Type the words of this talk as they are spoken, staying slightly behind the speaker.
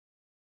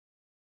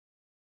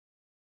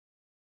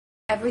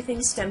Everything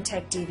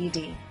Stemtech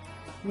DVD.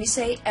 We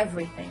say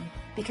everything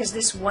because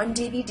this one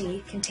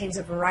DVD contains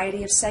a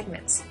variety of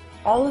segments,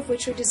 all of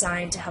which are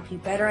designed to help you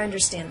better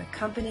understand the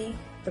company,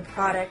 the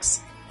products,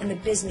 and the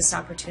business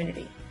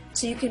opportunity,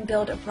 so you can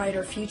build a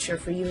brighter future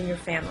for you and your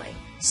family,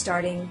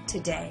 starting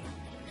today.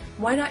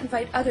 Why not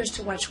invite others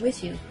to watch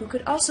with you who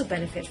could also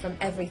benefit from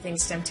everything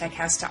Stemtech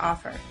has to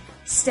offer?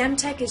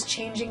 Stemtech is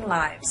changing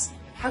lives.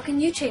 How can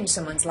you change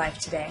someone's life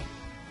today?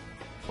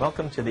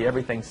 Welcome to the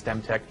Everything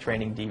Stemtech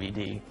Training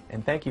DVD,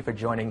 and thank you for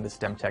joining the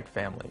Stemtech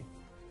family.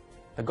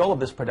 The goal of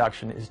this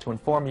production is to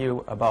inform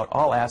you about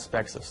all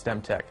aspects of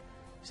Stemtech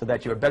so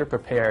that you are better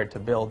prepared to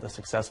build a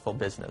successful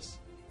business.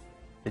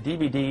 The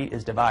DVD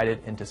is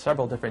divided into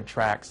several different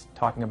tracks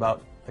talking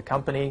about the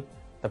company,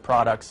 the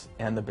products,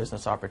 and the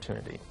business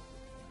opportunity.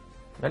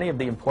 Many of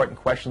the important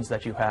questions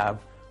that you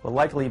have will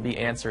likely be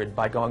answered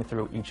by going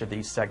through each of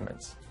these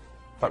segments.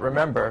 But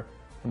remember,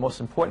 the most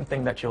important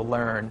thing that you'll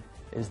learn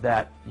is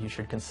that you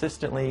should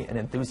consistently and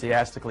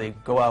enthusiastically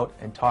go out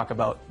and talk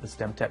about the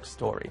Stemtech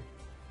story.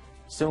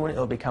 Soon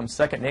it'll become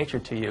second nature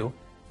to you,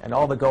 and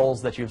all the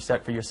goals that you've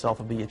set for yourself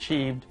will be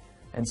achieved,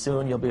 and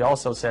soon you'll be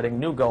also setting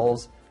new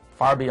goals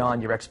far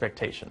beyond your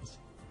expectations.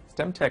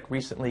 Stemtech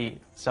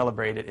recently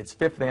celebrated its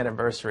 5th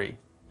anniversary,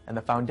 and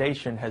the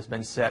foundation has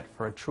been set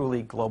for a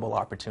truly global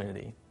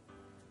opportunity.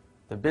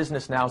 The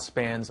business now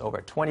spans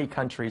over 20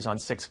 countries on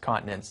 6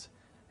 continents,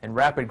 and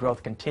rapid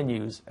growth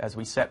continues as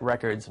we set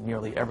records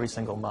nearly every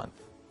single month.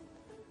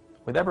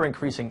 With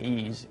ever-increasing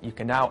ease, you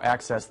can now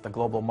access the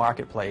global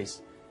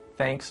marketplace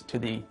thanks to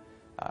the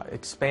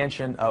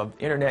expansion of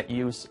internet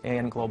use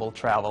and global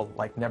travel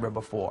like never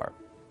before.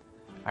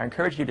 I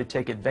encourage you to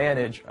take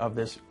advantage of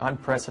this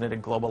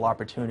unprecedented global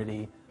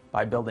opportunity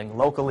by building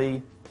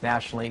locally,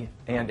 nationally,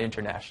 and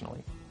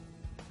internationally.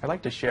 I'd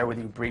like to share with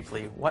you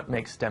briefly what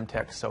makes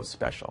Stemtech so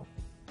special.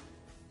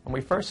 When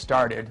we first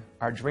started,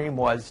 our dream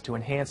was to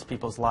enhance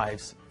people's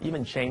lives,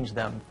 even change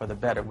them for the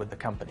better with the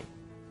company.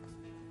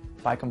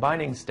 By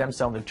combining stem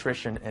cell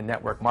nutrition and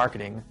network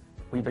marketing,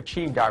 we've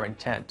achieved our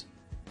intent,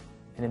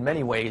 and in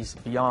many ways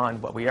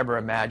beyond what we ever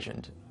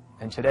imagined,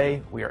 and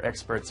today we are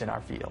experts in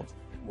our field.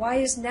 Why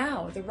is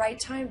now the right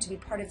time to be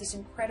part of this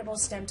incredible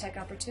Stemtech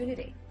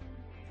opportunity?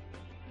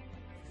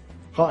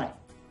 Hi,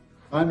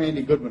 I'm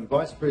Andy Goodwin,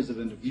 Vice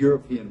President of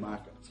European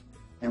Markets,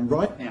 and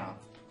right now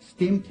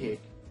Stemtech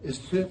is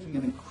surfing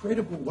an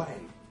incredible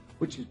wave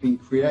which has been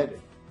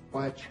created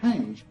by a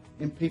change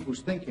in people's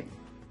thinking,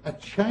 a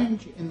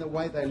change in the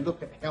way they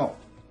look at health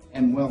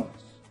and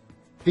wellness.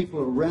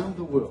 People around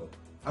the world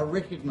are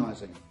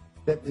recognizing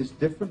that there's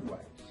different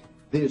ways,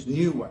 there's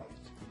new ways,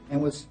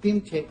 and with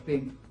Stemtech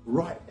being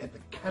right at the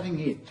cutting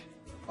edge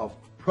of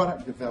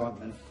product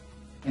development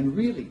and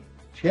really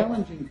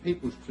challenging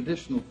people's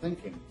traditional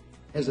thinking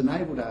has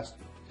enabled us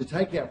to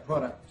take our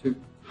product to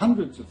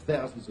hundreds of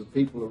thousands of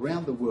people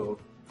around the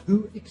world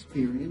who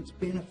experience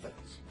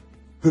benefits,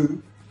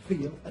 who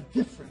feel a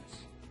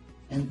difference.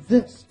 And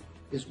this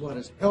is what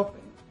is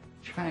helping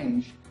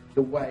change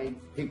the way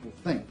people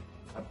think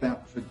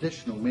about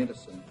traditional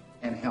medicine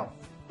and health.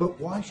 But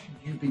why should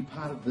you be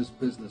part of this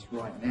business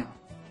right now?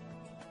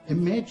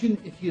 Imagine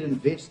if you'd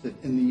invested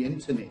in the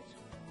internet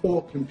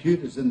or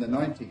computers in the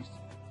 90s.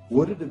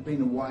 Would it have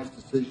been a wise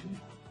decision?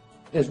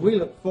 As we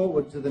look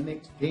forward to the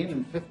next 10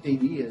 and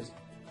 15 years,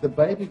 the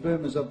baby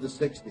boomers of the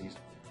 60s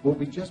will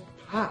be just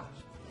part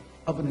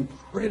of an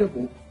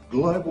incredible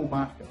global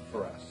market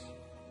for us.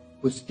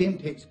 With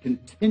Stemtech's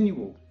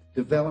continual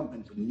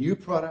development of new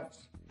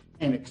products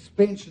and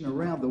expansion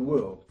around the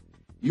world,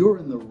 you're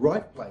in the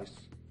right place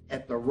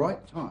at the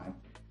right time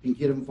and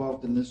get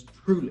involved in this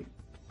truly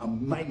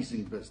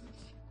amazing business.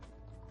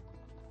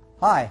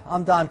 Hi,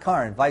 I'm Don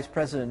Karn, Vice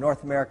President of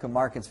North American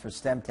Markets for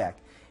Stemtech.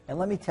 And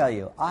let me tell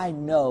you, I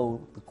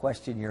know the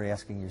question you're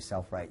asking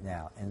yourself right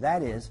now, and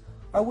that is,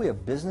 are we a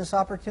business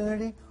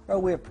opportunity or are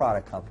we a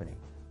product company?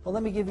 Well,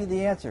 let me give you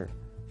the answer.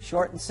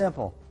 Short and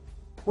simple.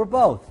 We're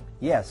both.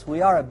 Yes,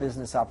 we are a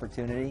business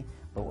opportunity,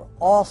 but we're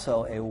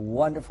also a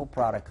wonderful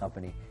product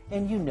company.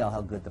 And you know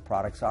how good the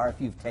products are if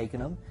you've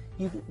taken them.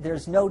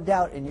 There's no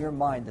doubt in your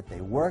mind that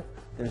they work.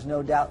 There's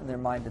no doubt in their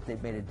mind that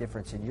they've made a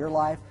difference in your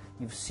life.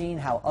 You've seen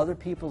how other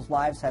people's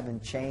lives have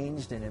been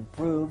changed and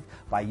improved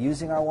by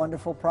using our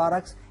wonderful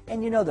products.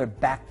 And you know they're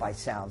backed by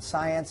sound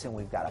science, and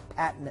we've got a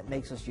patent that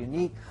makes us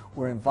unique.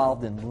 We're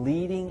involved in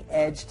leading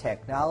edge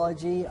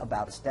technology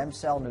about stem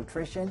cell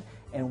nutrition,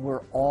 and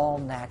we're all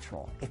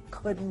natural. It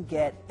couldn't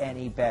get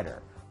any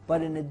better.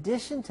 But in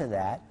addition to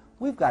that,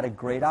 we've got a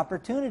great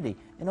opportunity,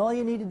 and all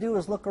you need to do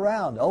is look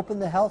around, open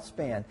the health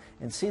span,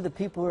 and see the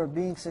people who are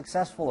being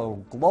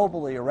successful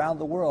globally around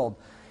the world.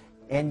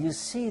 And you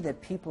see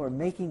that people are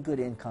making good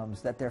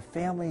incomes, that their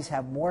families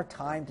have more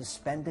time to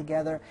spend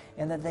together,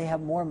 and that they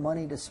have more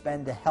money to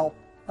spend to help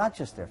not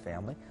just their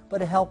family, but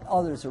to help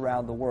others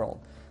around the world.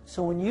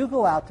 So when you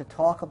go out to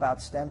talk about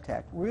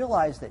Stemtech,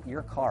 realize that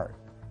your card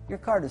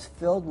is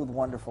filled with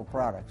wonderful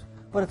products,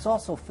 but it's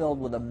also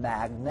filled with a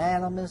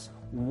magnanimous,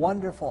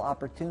 wonderful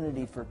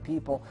opportunity for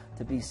people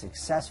to be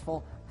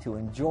successful, to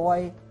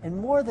enjoy, and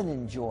more than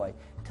enjoy,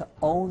 to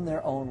own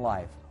their own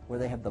life. where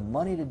they have the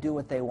money to do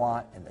what they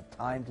want and the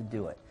time to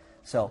do it.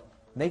 So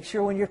make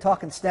sure when you're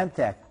talking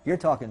Stemtech, you're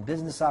talking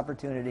business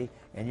opportunity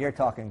and you're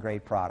talking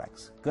great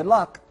products. Good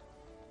luck.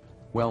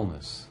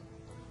 Wellness,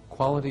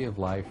 quality of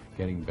life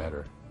getting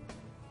better,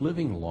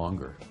 living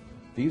longer.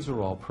 These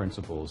are all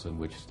principles in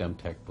which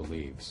Stemtech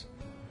believes.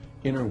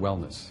 Inner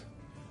wellness,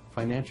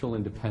 financial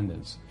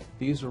independence,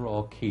 these are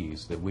all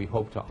keys that we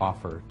hope to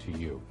offer to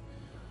you.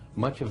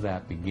 Much of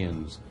that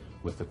begins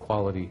with the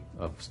quality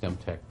of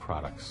Stemtech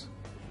products.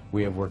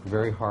 We have worked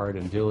very hard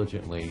and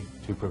diligently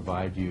to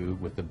provide you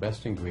with the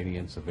best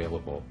ingredients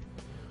available.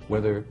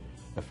 Whether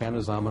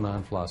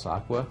Aphanizomenon floss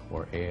aqua,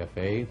 or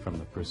AFA, from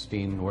the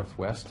pristine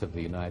northwest of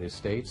the United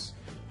States,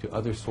 to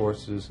other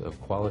sources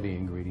of quality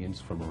ingredients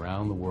from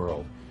around the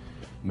world,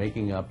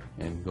 making up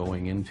and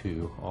going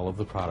into all of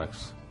the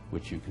products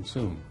which you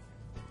consume.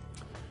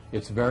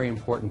 It's very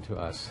important to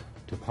us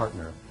to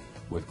partner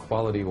with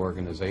quality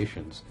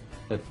organizations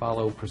that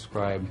follow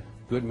prescribed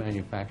good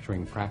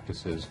manufacturing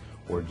practices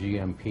or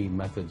GMP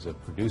methods of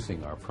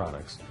producing our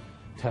products,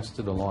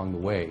 tested along the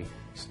way,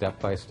 step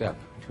by step,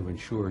 to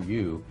ensure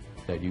you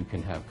that you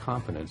can have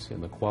confidence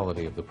in the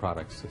quality of the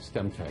products that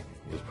Stemtech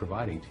is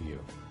providing to you.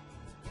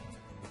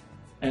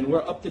 And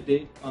we're up to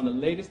date on the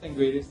latest and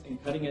greatest in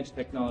cutting-edge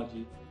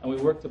technology, and we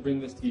work to bring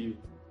this to you.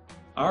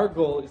 Our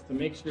goal is to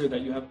make sure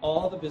that you have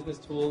all the business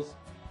tools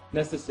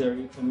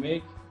necessary to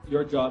make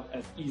your job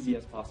as easy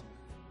as possible.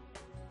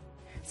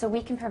 So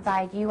we can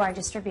provide you, our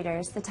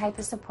distributors, the type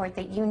of support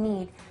that you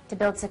need to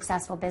build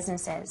successful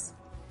businesses.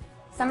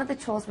 Some of the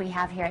tools we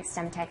have here at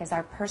Stemtech is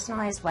our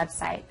personalized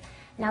website.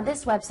 Now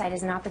this website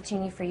is an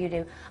opportunity for you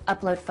to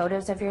upload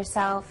photos of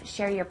yourself,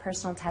 share your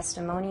personal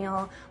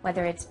testimonial,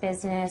 whether it's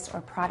business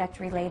or product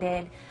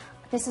related.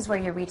 This is where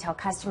your retail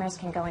customers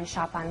can go and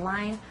shop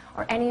online,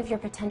 or any of your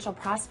potential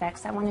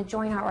prospects that want to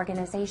join our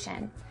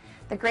organization.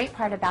 The great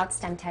part about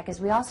Stemtech is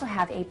we also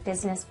have a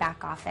business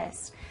back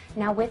office.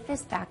 Now with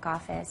this back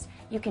office,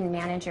 you can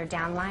manage your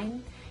downline,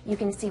 you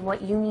can see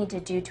what you need to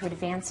do to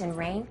advance in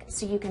rank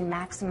so you can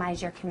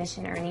maximize your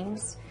commission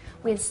earnings.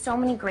 We have so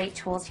many great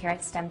tools here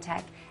at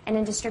Stemtech, and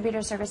in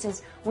distributor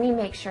services, we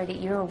make sure that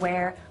you're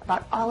aware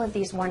about all of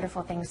these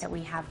wonderful things that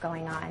we have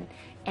going on.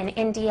 And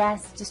in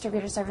DS,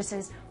 Distributor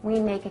Services, we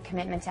make a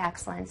commitment to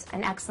excellence,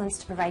 and excellence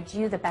to provide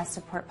you the best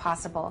support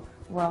possible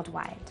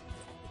worldwide.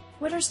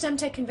 What are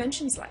Stemtech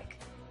conventions like?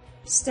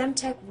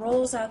 Stemtech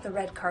rolls out the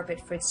red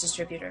carpet for its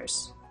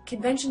distributors.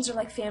 Conventions are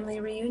like family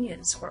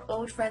reunions where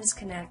old friends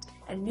connect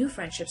and new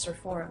friendships are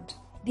formed.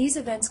 These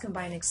events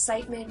combine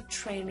excitement,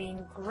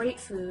 training, great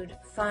food,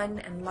 fun,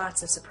 and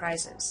lots of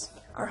surprises.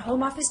 Our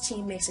home office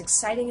team makes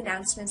exciting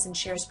announcements and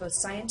shares both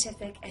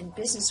scientific and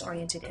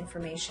business-oriented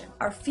information.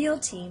 Our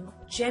field team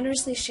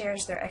generously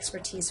shares their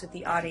expertise with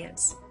the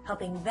audience,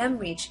 helping them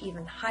reach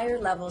even higher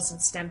levels in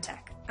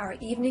Stemtech. Our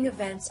evening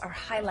events are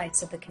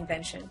highlights of the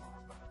convention.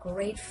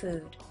 Great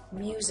food,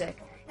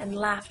 music, and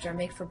laughter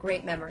make for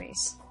great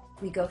memories.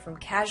 We go from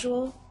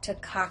casual to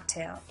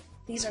cocktail.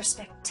 These are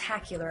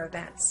spectacular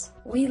events.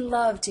 We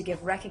love to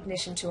give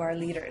recognition to our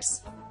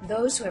leaders,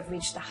 those who have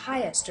reached the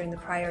highest during the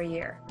prior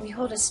year. We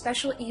hold a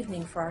special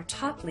evening for our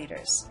top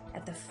leaders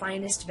at the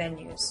finest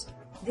venues.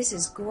 This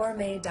is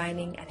gourmet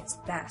dining at its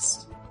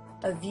best.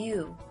 A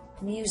view,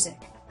 music,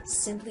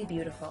 simply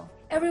beautiful.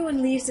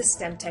 Everyone leaves the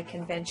Stemtech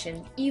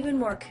convention even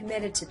more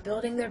committed to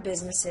building their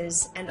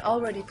businesses and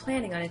already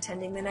planning on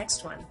attending the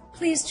next one.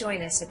 Please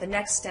join us at the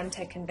next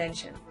Stemtech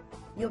convention.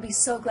 You'll be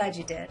so glad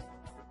you did.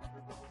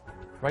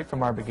 Right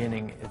from our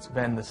beginning, it's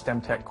been the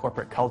Stemtech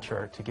corporate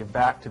culture to give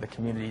back to the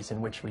communities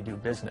in which we do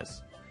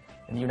business.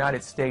 In the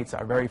United States,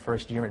 our very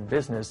first year in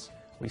business,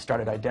 we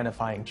started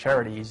identifying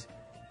charities,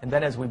 and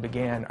then as we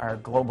began our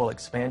global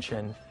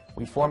expansion,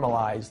 we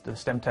formalized the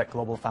Stemtech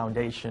Global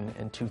Foundation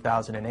in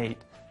 2008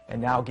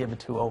 and now give it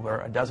to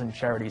over a dozen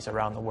charities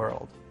around the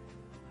world.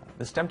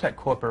 The Stemtech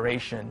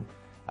Corporation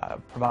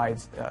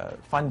provides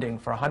funding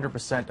for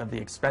 100% of the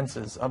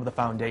expenses of the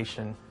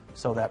foundation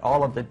so that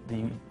all of the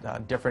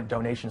different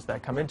donations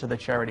that come into the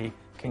charity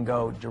can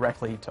go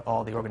directly to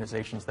all the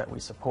organizations that we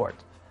support.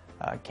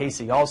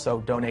 Casey also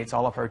donates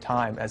all of her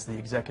time as the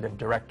executive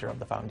director of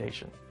the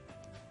foundation.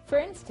 For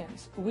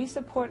instance, we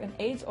support an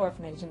AIDS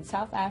orphanage in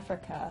South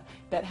Africa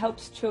that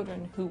helps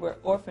children who were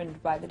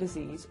orphaned by the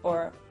disease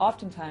or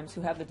oftentimes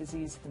who have the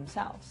disease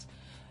themselves.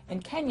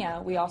 In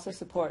Kenya, we also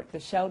support the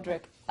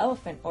Sheldrick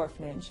Elephant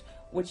Orphanage,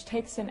 which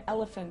takes in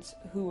elephants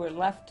who were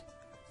left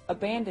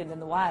abandoned in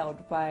the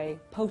wild by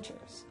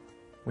poachers.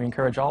 We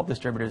encourage all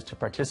distributors to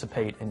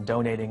participate in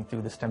donating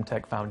through the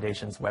Stemtech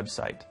Foundation's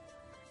website.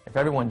 If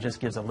everyone just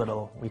gives a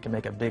little, we can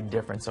make a big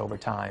difference over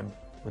time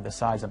with the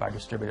size of our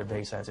distributor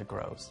base as it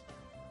grows.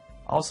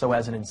 Also,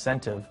 as an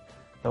incentive,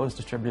 those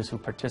distributors who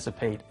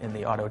participate in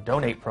the Auto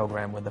Donate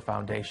program with the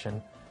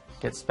foundation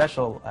get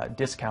special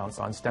discounts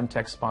on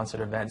Stemtech-sponsored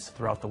events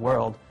throughout the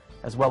world,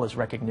 as well as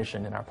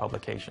recognition in our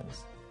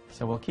publications.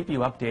 So we'll keep you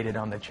updated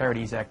on the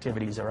charity's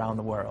activities around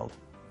the world.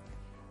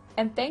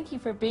 And thank you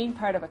for being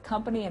part of a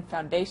company and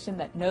foundation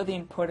that know the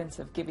importance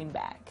of giving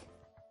back.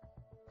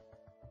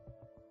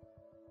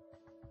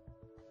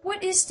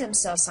 What is stem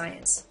cell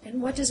science,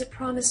 and what does it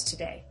promise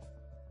today?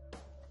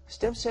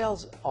 Stem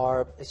cells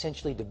are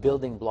essentially the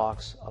building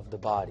blocks of the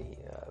body.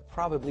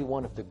 Probably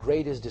one of the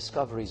greatest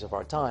discoveries of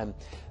our time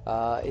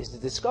is the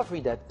discovery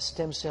that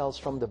stem cells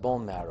from the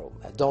bone marrow,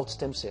 adult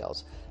stem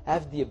cells,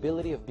 have the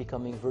ability of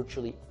becoming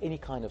virtually any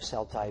kind of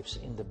cell types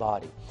in the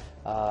body.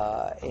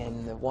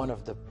 And one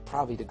of the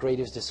probably the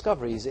greatest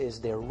discoveries is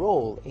their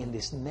role in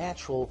this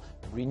natural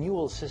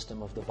renewal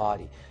system of the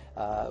body.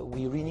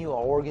 We renew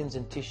our organs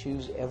and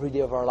tissues every day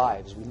of our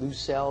lives. We lose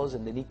cells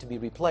and they need to be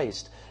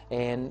replaced.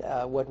 And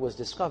what was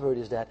discovered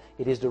is that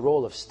it is the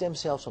role of stem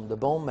cells from the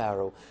bone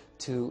marrow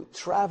to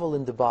travel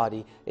in the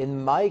body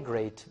and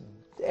migrate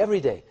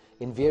every day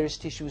in various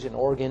tissues and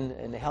organ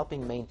and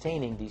helping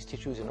maintaining these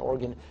tissues and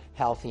organ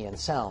healthy and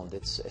sound.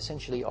 It's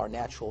essentially our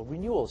natural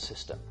renewal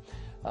system.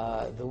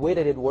 The way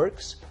that it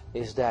works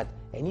is that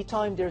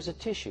anytime there's a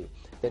tissue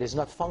that is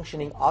not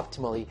functioning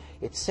optimally,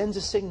 it sends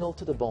a signal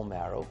to the bone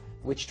marrow,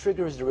 which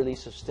triggers the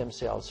release of stem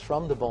cells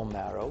from the bone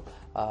marrow,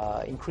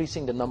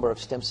 increasing the number of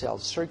stem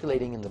cells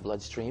circulating in the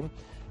bloodstream.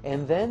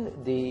 And then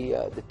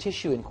the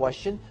tissue in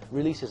question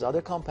releases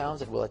other compounds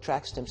that will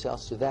attract stem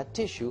cells to that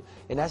tissue.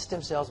 And as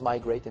stem cells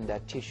migrate in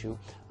that tissue,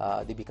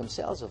 they become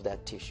cells of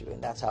that tissue.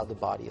 And that's how the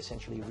body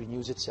essentially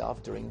renews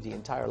itself during the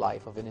entire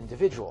life of an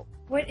individual.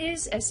 What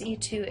is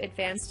SE2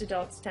 Advanced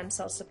Adult Stem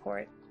Cell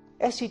Support?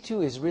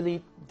 SE2 is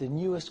really the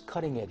newest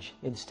cutting edge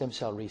in stem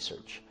cell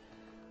research.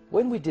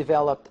 When we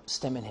developed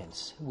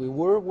StemEnhance, we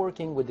were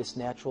working with this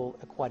natural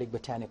aquatic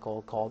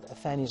botanical called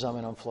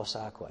Aphanizomenum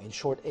flossaqua, in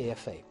short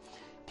AFA.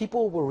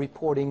 People were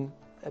reporting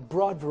a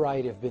broad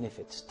variety of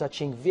benefits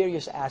touching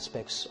various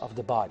aspects of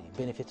the body,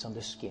 benefits on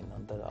the skin,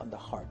 on the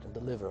heart, on the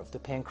liver, of the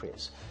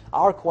pancreas.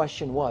 Our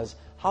question was,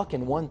 how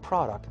can one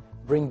product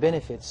bring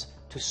benefits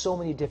to so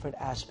many different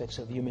aspects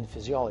of human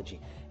physiology?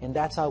 And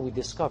that's how we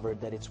discovered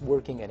that it's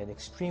working at an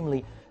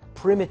extremely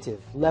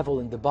primitive level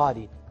in the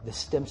body, the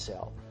stem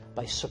cell.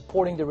 By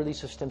supporting the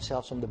release of stem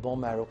cells from the bone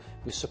marrow,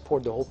 we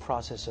support the whole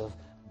process of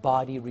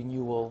body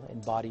renewal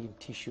and body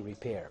tissue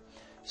repair.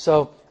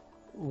 So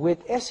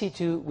with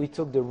SE2, we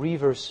took the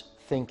reverse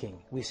thinking.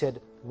 We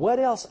said, what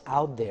else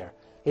out there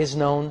is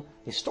known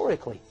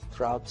historically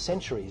throughout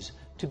centuries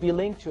to be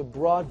linked to a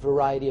broad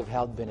variety of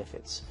health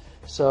benefits?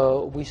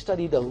 So we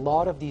studied a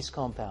lot of these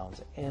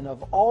compounds, and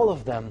of all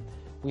of them,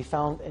 we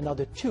found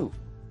another two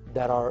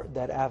that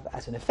have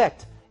as an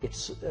effect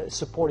it's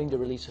supporting the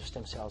release of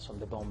stem cells from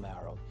the bone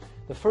marrow.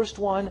 The first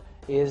one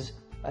is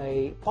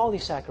a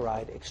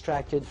polysaccharide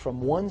extracted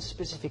from one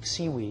specific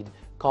seaweed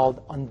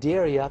called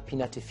Undaria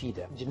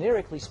pinnatifida.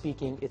 Generically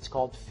speaking, it's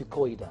called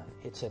fucoidan.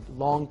 It's a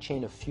long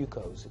chain of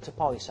fucose. It's a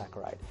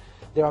polysaccharide.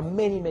 There are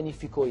many, many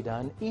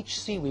fucoidan. Each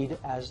seaweed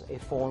has a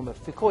form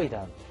of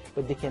fucoidan,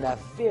 but they can have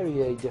very,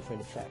 very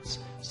different effects.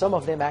 Some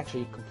of them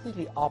actually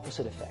completely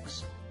opposite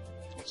effects.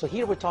 So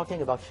here we're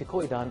talking about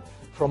fucoidan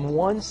from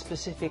one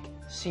specific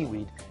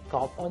seaweed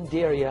called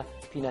Undaria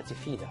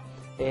pinnatifida.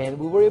 And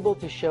we were able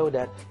to show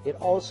that it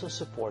also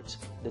supports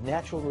the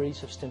natural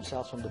release of stem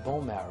cells from the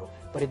bone marrow,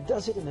 but it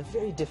does it in a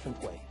very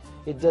different way.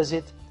 It does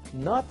it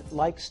not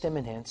like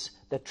StemEnhance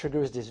that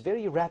triggers this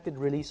very rapid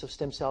release of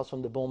stem cells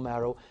from the bone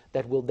marrow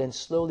that will then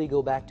slowly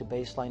go back to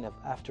baseline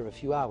after a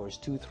few hours,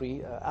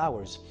 2-3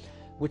 hours.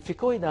 With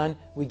fucoidan,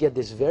 we get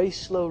this very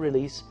slow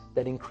release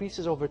that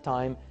increases over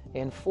time,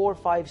 and 4,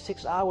 5,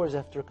 6 hours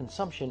after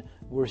consumption,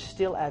 we're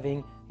still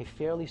having a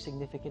fairly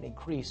significant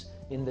increase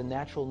in the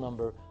natural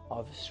number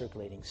of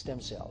circulating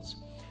stem cells.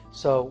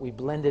 So we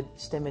blended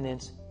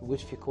StemEnhance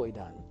with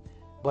fucoidan.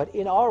 But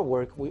in our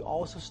work, we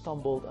also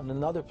stumbled on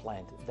another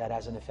plant that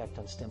has an effect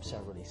on stem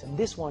cell release. And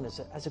this one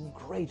has a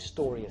great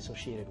story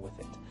associated with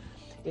it.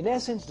 In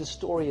essence, the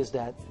story is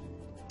that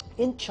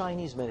in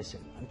Chinese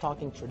medicine, I'm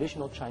talking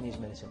traditional Chinese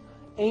medicine,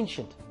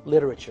 ancient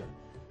literature,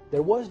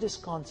 there was this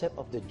concept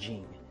of the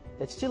jing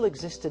that still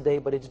exists today,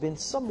 but it's been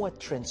somewhat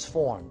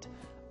transformed.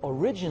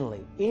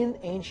 Originally, in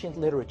ancient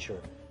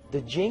literature,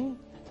 the jing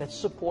that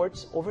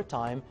supports over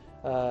time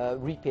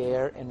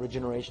repair and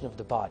regeneration of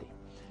the body.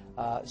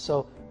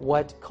 So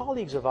what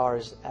colleagues of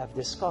ours have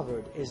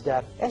discovered is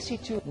that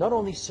SE2 not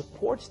only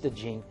supports the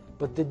jing,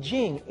 but the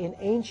jing in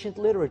ancient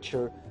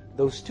literature,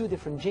 those two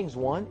different jings,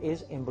 one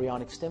is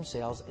embryonic stem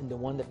cells, and the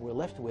one that we're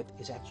left with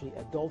is actually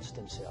adult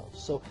stem cells.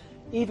 So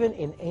even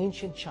in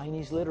ancient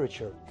Chinese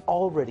literature,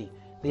 already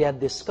they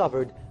had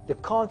discovered the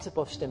concept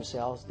of stem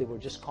cells. They were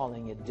just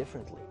calling it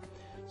differently.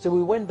 So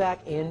we went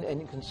back in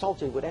and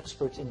consulted with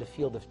experts in the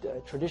field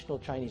of traditional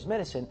Chinese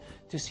medicine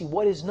to see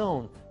what is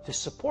known to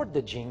support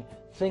the jing,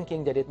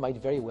 thinking that it might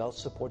very well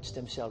support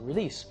stem cell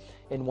release.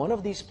 And one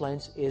of these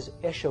plants is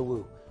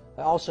eshawu,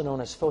 also known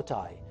as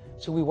fotai.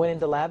 So we went in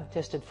the lab,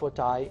 tested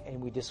fotai,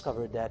 and we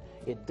discovered that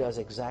it does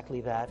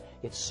exactly that.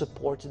 It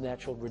supports the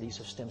natural release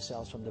of stem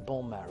cells from the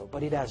bone marrow.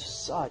 But it has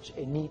such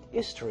a neat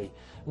history,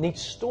 neat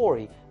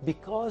story.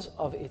 Because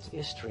of its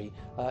history,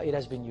 it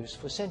has been used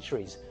for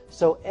centuries.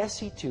 So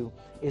SE2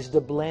 is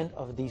the blend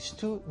of these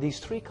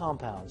three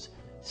compounds: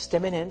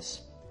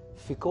 StemEnhance,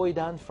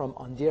 fucoidan from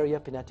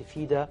Undaria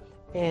pinnatifida,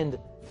 and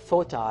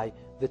fotai.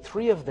 The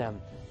three of them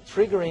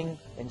triggering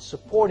and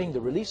supporting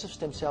the release of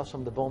stem cells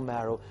from the bone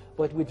marrow,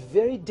 but with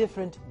very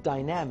different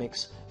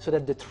dynamics, so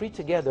that the three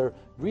together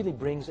really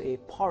brings a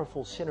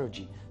powerful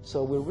synergy.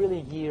 So we're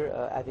really here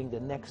having the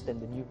next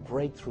and the new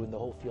breakthrough in the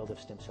whole field of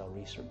stem cell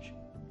research.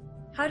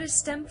 How does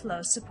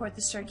StemFlow support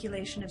the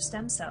circulation of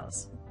stem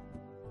cells?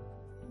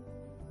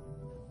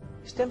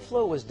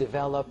 StemFlow was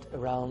developed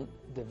around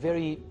the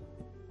very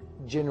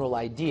general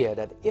idea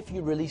that if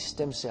you release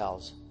stem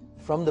cells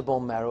from the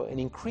bone marrow and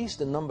increase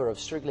the number of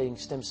circulating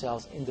stem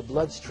cells in the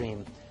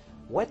bloodstream,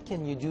 what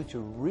can you do to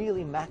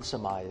really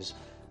maximize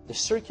the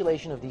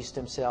circulation of these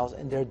stem cells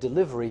and their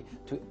delivery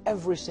to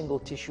every single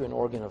tissue and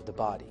organ of the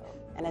body?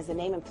 And as the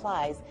name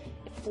implies,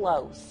 it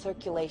flows,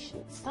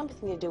 circulation,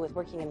 something to do with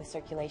working in the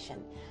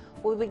circulation.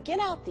 Well, we would get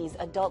out these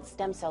adult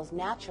stem cells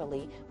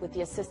naturally with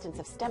the assistance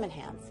of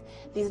StemEnhance.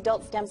 These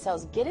adult stem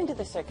cells get into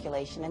the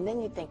circulation, and then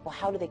you think, well,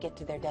 how do they get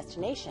to their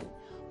destination?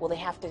 Well, they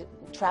have to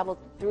travel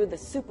through the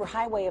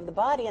superhighway of the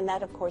body, and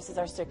that, of course, is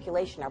our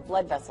circulation, our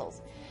blood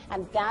vessels.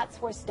 And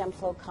that's where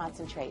StemFlow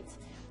concentrates.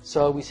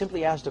 So we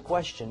simply asked the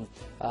question,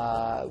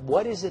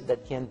 what is it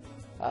that can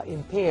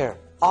impair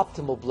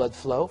optimal blood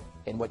flow,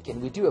 and what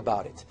can we do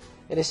about it?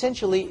 And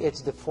essentially,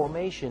 it's the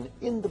formation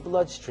in the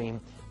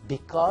bloodstream,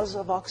 because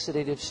of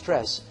oxidative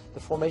stress, the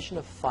formation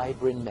of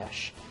fibrin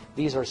mesh.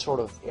 These are sort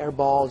of air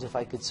balls, if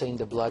I could say, in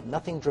the blood,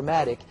 nothing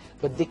dramatic,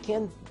 but they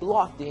can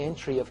block the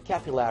entry of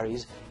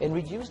capillaries and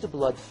reduce the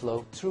blood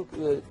flow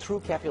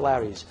through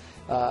capillaries.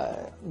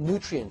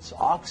 Nutrients,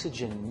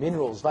 oxygen,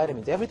 minerals,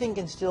 vitamins, everything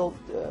can still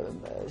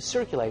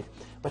circulate,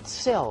 but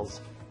cells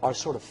are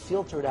sort of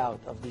filtered out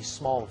of these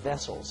small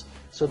vessels.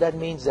 So that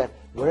means that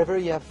wherever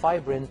you have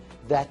fibrin,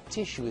 that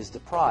tissue is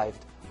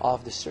deprived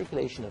of the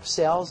circulation of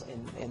cells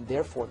and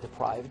therefore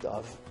deprived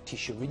of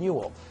tissue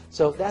renewal.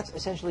 So that's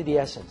essentially the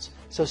essence.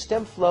 So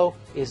StemFlow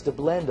is the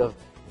blend of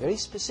very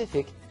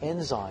specific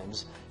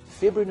enzymes,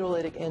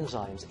 fibrinolytic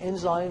enzymes,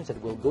 enzymes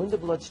that will go in the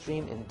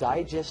bloodstream and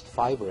digest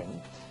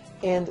fibrin,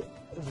 and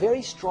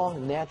very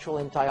strong natural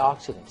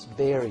antioxidants,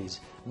 berries,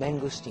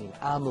 mangosteen,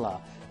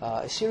 amla,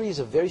 a series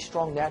of very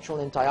strong natural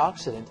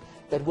antioxidants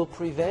that will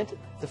prevent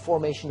the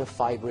formation of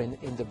fibrin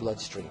in the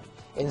bloodstream.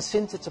 And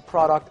since it's a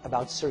product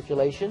about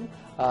circulation,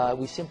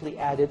 we simply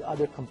added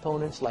other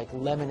components like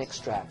lemon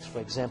extracts, for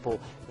example,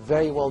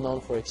 very well known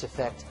for its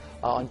effect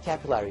on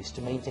capillaries,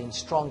 to maintain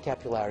strong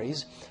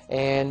capillaries.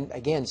 And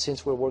again,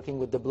 since we're working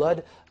with the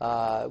blood,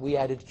 we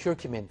added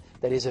curcumin,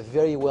 that is a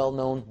very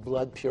well-known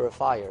blood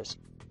purifier.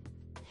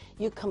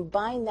 You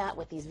combine that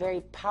with these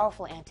very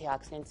powerful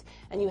antioxidants,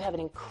 and you have an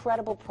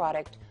incredible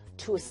product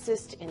to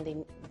assist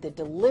in the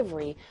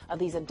delivery of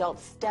these adult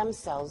stem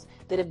cells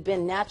that have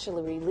been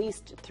naturally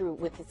released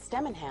with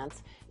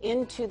StemEnhance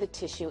into the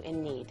tissue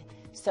in need.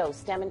 So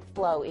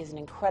StemFlow is an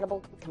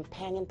incredible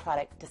companion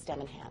product to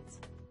StemEnhance.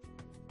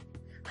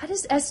 How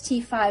does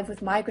ST5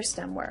 with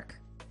MigraStem work?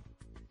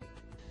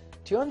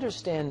 To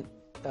understand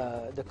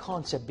the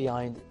concept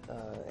behind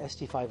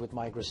ST5 with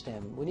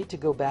MigraStem, we need to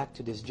go back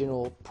to this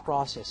general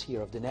process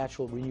here of the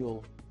natural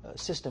renewal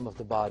system of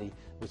the body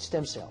with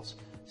stem cells.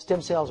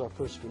 Stem cells are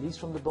first released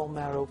from the bone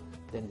marrow,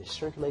 then they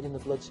circulate in the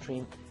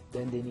bloodstream,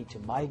 then they need to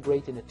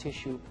migrate in the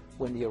tissue.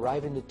 When they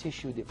arrive in the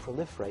tissue, they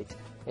proliferate,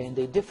 and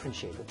they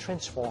differentiate or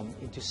transform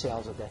into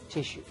cells of that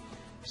tissue.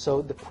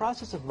 So the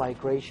process of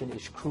migration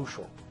is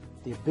crucial.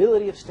 The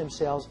ability of stem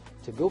cells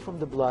to go from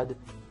the blood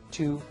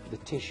to the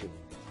tissue.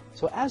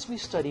 So as we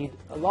studied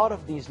a lot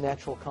of these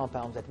natural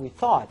compounds that we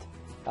thought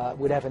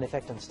would have an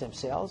effect on stem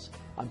cells,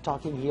 I'm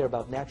talking here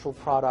about natural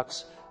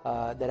products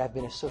that have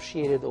been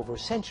associated over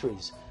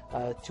centuries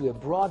to a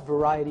broad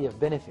variety of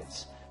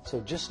benefits. So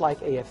just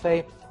like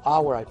AFA,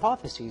 our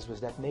hypothesis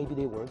was that maybe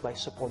they work by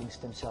supporting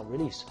stem cell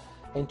release.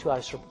 And to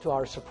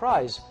our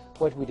surprise,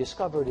 what we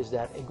discovered is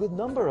that a good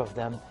number of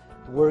them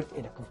work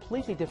in a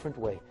completely different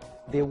way.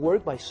 They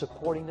work by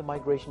supporting the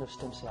migration of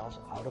stem cells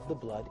out of the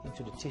blood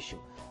into the tissue.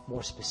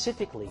 More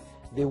specifically,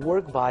 they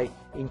work by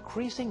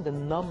increasing the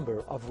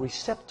number of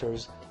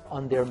receptors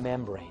on their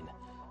membrane.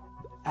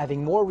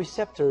 Having more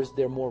receptors,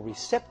 they're more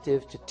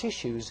receptive to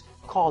tissues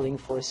calling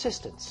for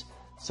assistance.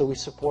 So we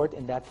support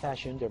in that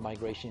fashion their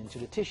migration into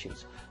the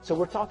tissues. So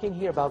we're talking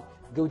here about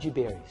goji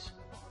berries,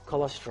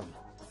 colostrum,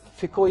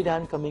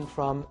 ficoidan coming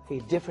from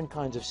different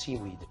kinds of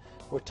seaweed.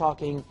 We're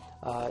talking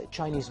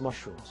Chinese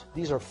mushrooms.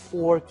 These are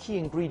 4 key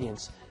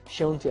ingredients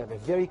shown to have a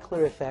very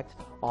clear effect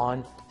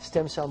on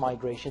stem cell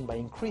migration by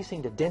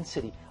increasing the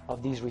density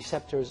of these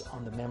receptors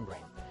on the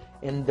membrane.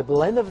 And the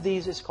blend of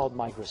these is called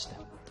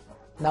MigraStem.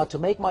 Now, to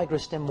make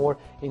MigraStem more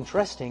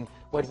interesting,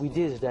 what we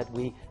did is that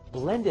we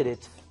blended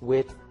it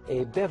with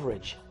a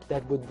beverage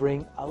that would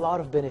bring a lot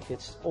of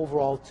benefits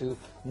overall to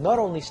not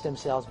only stem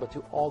cells but to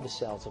all the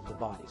cells of the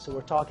body. So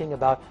we're talking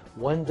about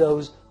 1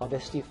 dose of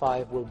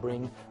ST5 will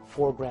bring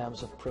 4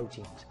 grams of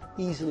proteins,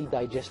 easily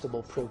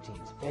digestible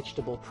proteins,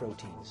 vegetable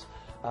proteins,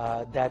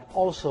 that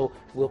also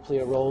will play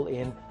a role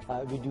in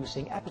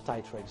reducing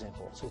appetite, for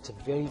example. So it's a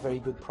very, very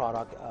good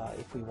product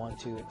if we want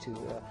to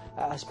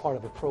as part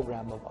of a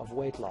program of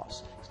weight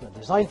loss. It's not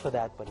designed for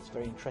that, but it's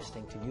very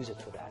interesting to use it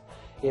for that.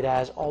 It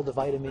has all the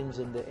vitamins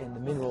and the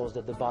minerals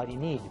that the body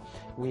needs.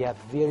 We have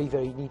very,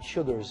 very neat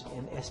sugars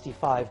in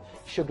ST5,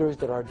 sugars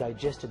that are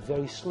digested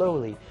very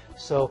slowly.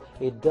 So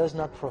it does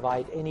not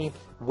provide any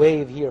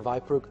wave here of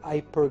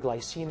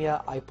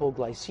hyperglycemia,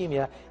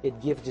 hypoglycemia.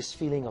 It gives this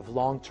feeling of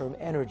long-term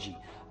energy.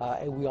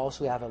 And we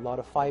also have a lot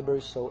of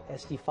fibers, so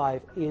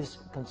ST5 is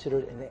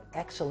considered an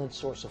excellent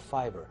source of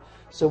fiber.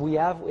 So we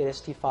have with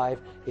ST5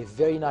 a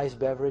very nice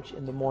beverage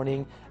in the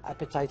morning,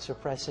 appetite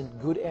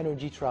suppressant, good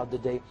energy throughout the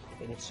day,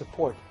 and it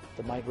supports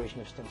the migration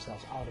of stem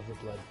cells out of the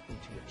blood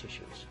into your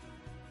tissues.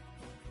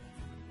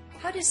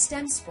 How does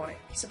STEM sport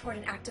support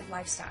an active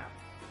lifestyle?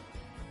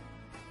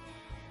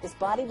 This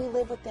body we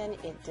live within,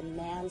 it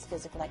demands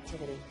physical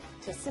activity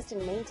to assist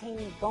in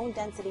maintaining bone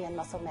density and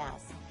muscle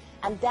mass.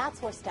 And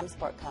that's where STEM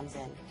sport comes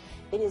in.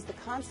 It is the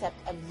concept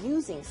of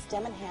using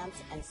STEM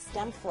Enhance and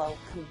STEM Flow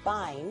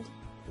combined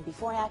in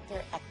before and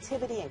after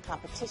activity and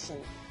competition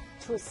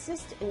to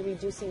assist in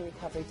reducing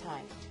recovery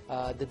time.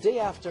 The day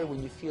after,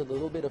 when you feel a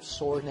little bit of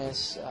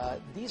soreness,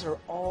 these are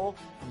all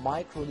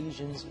micro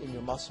lesions in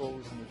your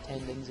muscles and your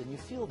tendons, and you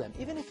feel them.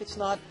 Even if it's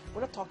not,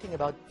 we're not talking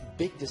about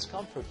big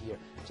discomfort here,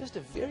 just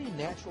a very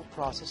natural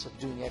process of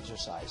doing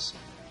exercise.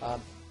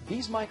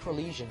 These micro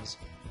lesions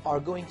are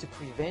going to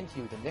prevent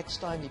you the next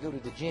time you go to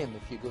the gym,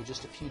 if you go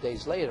just a few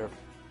days later,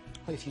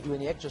 or if you do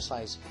any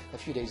exercise a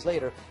few days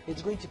later,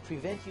 it's going to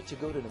prevent you to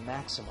go to the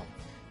maximum.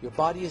 Your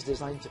body is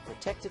designed to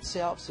protect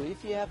itself, so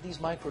if you have these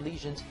micro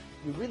lesions,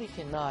 you really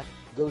cannot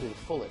go to the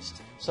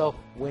fullest. So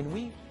when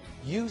we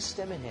use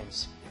Stem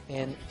Enhance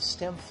and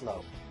Stem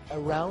Flow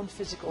around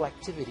physical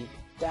activity,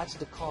 that's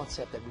the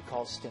concept that we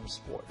call STEM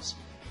sports.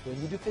 When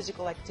you do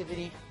physical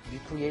activity, you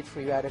create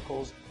free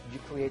radicals, you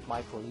create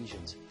micro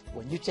lesions.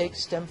 When you take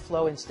Stem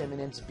Flow and Stem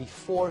Enhance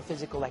before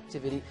physical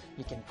activity,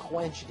 you can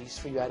quench these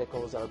free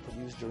radicals that are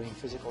produced during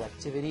physical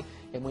activity.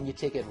 And when you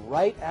take it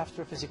right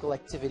after physical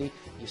activity,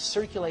 you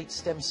circulate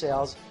stem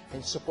cells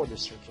and support the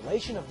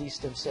circulation of these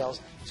stem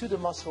cells to the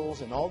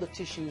muscles and all the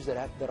tissues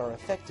that are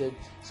affected,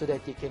 so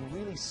that you can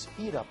really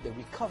speed up the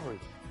recovery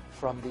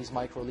from these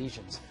micro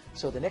lesions.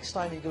 So the next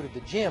time you go to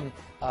the gym,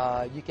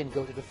 you can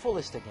go to the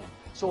fullest again.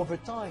 So over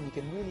time, you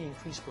can really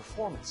increase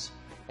performance.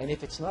 And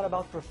if it's not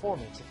about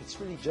performance, if it's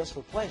really just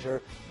for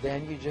pleasure,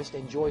 then you just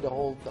enjoy the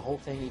whole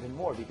thing even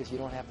more, because you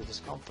don't have the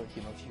discomfort,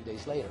 a few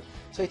days later.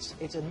 So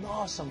it's an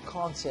awesome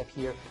concept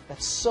here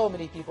that so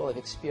many people have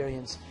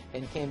experienced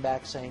and came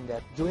back saying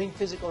that doing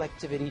physical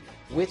activity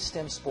with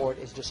STEM sport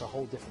is just a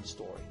whole different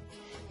story.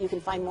 You can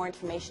find more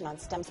information on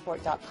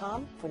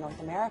stemsport.com for North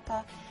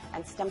America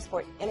and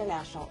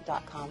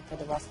stemsportinternational.com for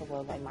the rest of the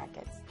worldwide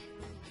markets.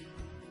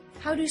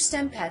 How do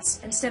STEM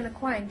pets and STEM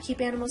equine keep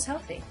animals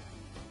healthy?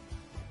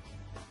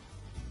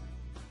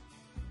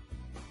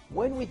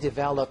 When we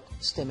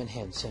developed Stem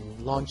Enhance and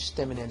launched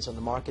Stem Enhance on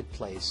the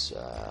marketplace,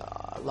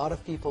 a lot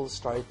of people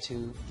started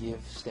to give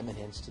Stem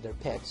Enhance to their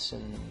pets,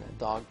 and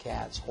dog,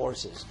 cats,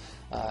 horses.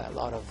 A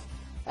lot of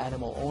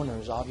animal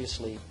owners,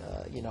 obviously,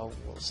 will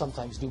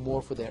sometimes do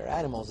more for their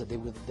animals that they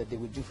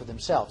would do for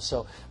themselves.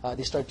 So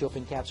they start to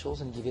open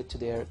capsules and give it to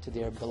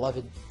their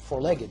beloved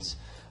four-leggeds.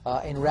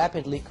 And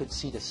rapidly could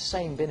see the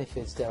same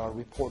benefits that are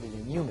reported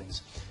in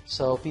humans.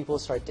 So people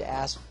start to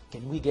ask,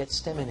 can we get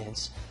Stem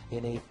Enhance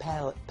in a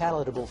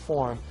palatable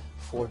form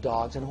for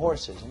dogs and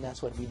horses? And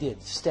that's what we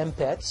did. Stem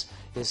Pets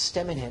is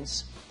Stem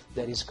Enhance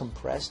that is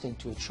compressed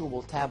into a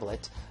chewable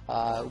tablet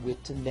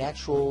with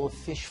natural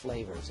fish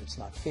flavors. It's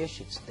not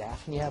fish, it's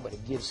Daphnia, but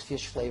it gives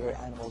fish flavor.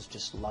 Animals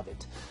just love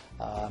it.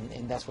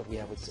 And that's what we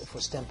have for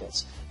Stem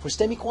Pets. For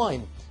Stem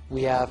Equine,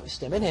 we have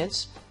Stem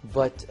Enhance,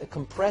 but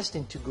compressed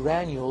into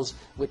granules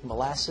with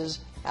molasses,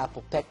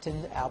 apple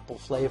pectin, apple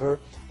flavor,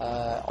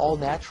 all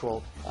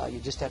natural. You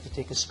just have to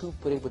take a scoop,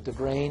 put it with the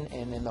grain,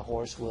 and then the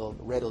horse will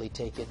readily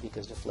take it,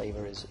 because the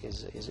flavor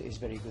is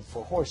very good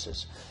for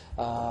horses.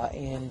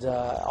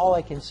 All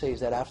I can say is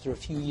that after a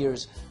few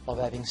years of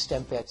having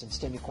Stem Pets and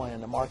Stem Equine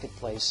in the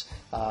marketplace,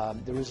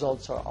 the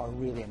results are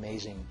really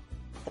amazing.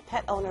 The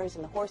pet owners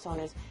and the horse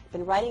owners have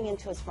been writing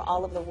into us from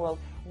all over the world,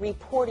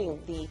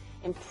 reporting the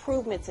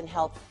improvements in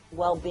health,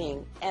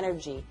 well-being,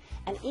 energy,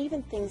 and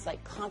even things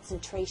like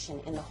concentration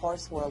in the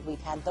horse world.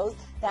 We've had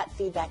that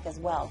feedback as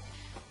well.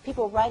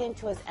 People write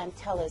into us and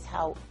tell us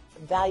how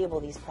valuable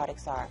these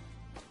products are.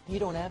 You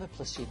don't have a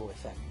placebo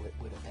effect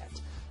with a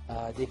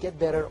pet. They get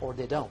better or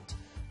they don't.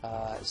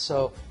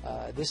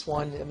 This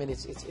one, I mean,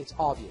 it's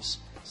obvious.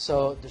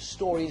 So the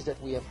stories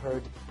that we have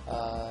heard,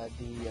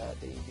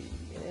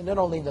 and not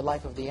only in the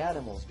life of the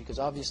animals, because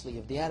obviously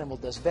if the animal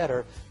does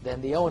better, then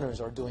the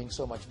owners are doing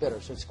so much better.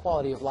 So it's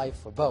quality of life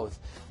for both.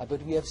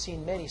 But we have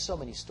seen so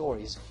many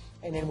stories.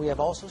 And then we have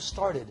also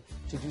started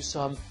to do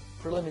some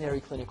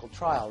preliminary clinical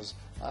trials.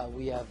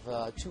 We have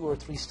 2 or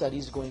 3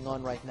 studies going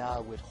on right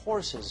now with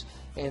horses,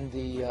 and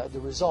the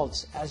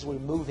results, as we're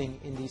moving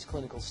in these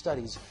clinical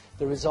studies,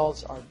 the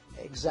results are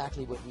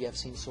exactly what we have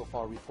seen so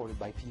far reported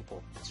by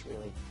people. It's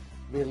really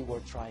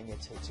worth trying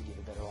it to give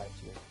a better life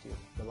to your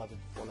beloved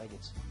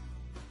four-leggeds.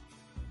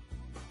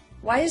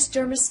 Why is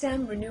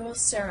Dermastem Renewal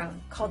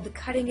Serum called the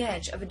cutting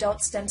edge of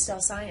adult stem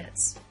cell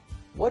science?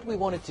 What we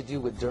wanted to do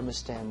with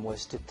Dermastem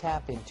was to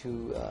tap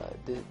into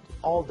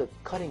all the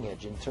cutting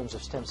edge in terms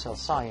of stem cell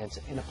science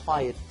and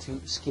apply it to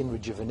skin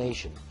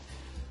rejuvenation.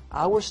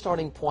 Our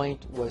starting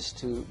point was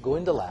to go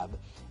in the lab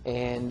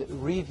and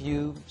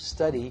review,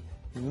 study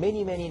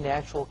many, many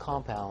natural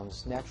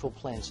compounds, natural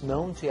plants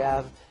known to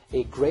have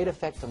a great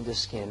effect on the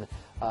skin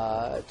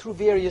through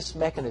various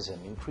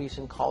mechanisms, increase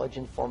in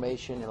collagen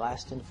formation,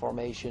 elastin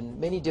formation,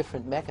 many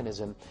different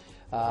mechanisms.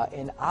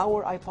 And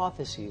our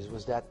hypothesis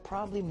was that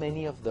probably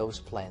many of those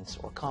plants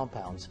or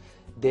compounds,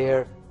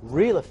 their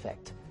real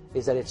effect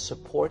is that it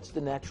supports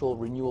the natural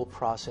renewal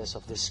process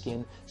of the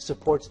skin,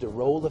 supports the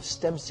role of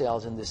stem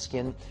cells in the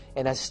skin,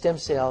 and as stem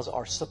cells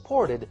are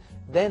supported,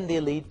 then they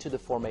lead to the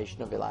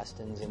formation of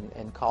elastins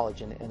and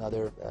collagen and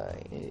other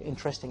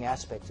interesting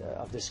aspects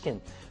of the skin.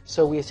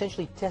 So we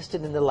essentially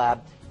tested in the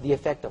lab the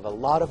effect of a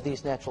lot of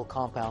these natural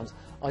compounds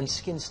on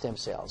skin stem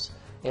cells.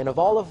 And of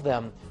all of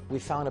them, we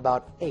found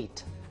about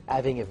 8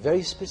 having a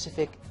very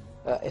specific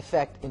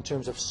effect in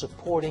terms of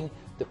supporting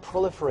the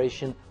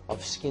proliferation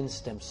of skin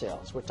stem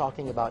cells. We're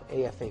talking about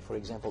AFA, for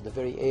example. The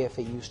very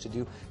AFA used to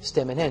do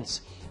Stem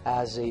Enhance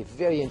has a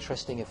very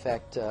interesting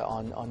effect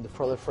on the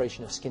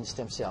proliferation of skin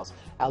stem cells.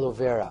 Aloe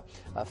vera,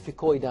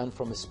 fucoidan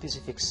from a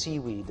specific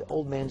seaweed,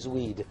 old man's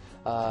weed,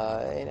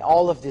 and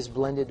all of this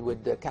blended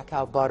with the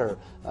cacao butter.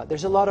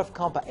 There's a lot of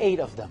 8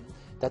 of them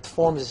that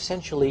forms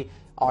essentially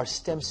our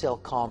stem cell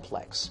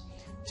complex.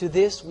 To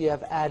this, we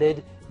have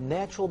added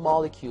natural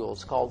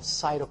molecules called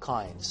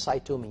cytokines.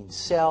 Cyto means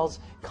cells,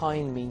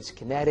 kine means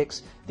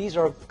kinetics. These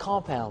are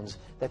compounds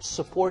that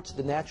support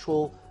the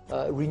natural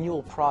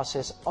renewal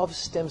process of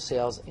stem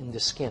cells in the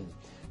skin.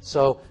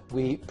 So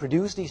we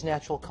produced these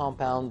natural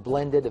compounds,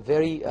 blended a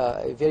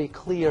very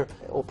clear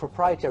or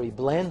proprietary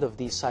blend of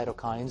these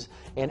cytokines,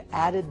 and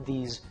added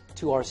these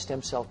to our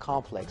stem cell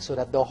complex so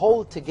that the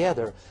whole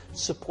together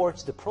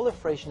supports the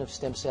proliferation of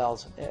stem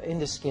cells in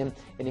the skin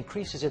and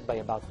increases it by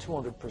about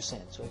 200%.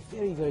 So a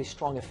very, very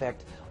strong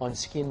effect on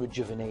skin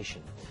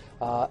rejuvenation.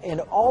 And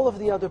all of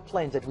the other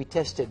plants that we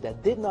tested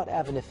that did not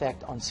have an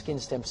effect on skin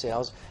stem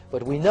cells,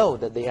 but we know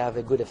that they have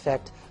a good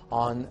effect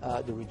on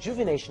the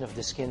rejuvenation of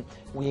the skin,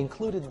 we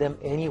included them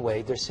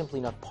anyway. They're simply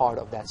not part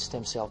of that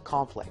stem cell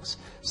complex.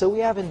 So we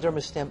have in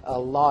Dermastem a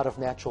lot of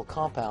natural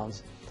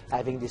compounds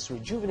having these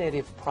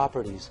rejuvenative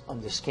properties on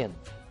the skin.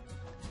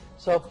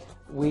 So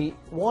we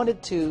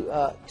wanted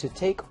to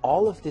take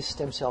all of this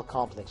stem cell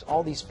complex,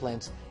 all these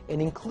plants,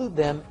 and include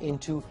them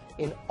into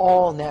an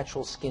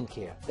all-natural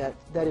skincare.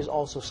 That is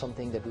also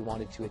something that we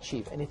wanted to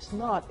achieve. And it's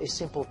not a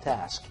simple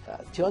task.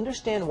 To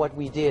understand what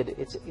we did,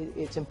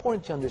 it's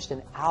important to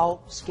understand how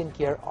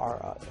skincare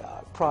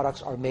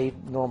products are made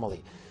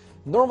normally.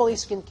 Normally,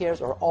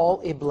 skincares are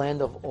all a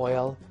blend of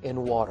oil and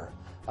water.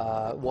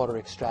 Water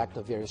extract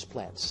of various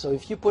plants. So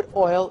if you put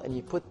oil and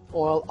you put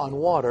oil on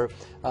water,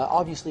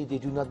 obviously they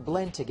do not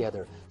blend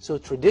together. So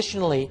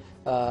traditionally,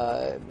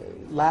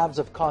 labs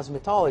of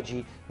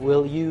cosmetology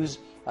will use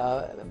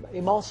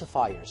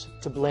emulsifiers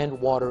to blend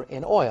water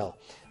and oil.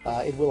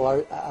 It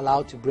will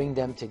allow to bring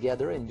them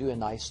together and do a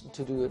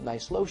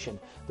nice lotion.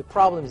 The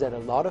problem is that a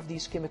lot of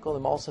these chemical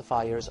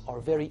emulsifiers are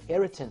very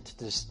irritant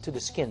to the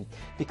skin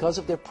because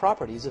of their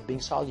properties of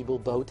being soluble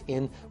both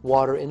in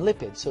water and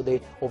lipids. So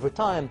over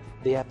time,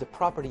 they have the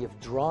property of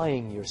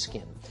drying your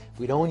skin.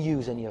 We don't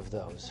use any of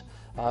those.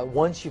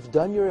 Once you've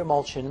done your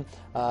emulsion,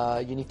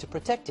 you need to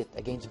protect it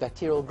against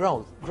bacterial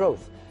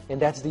growth. And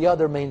that's the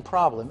other main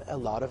problem. A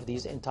lot of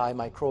these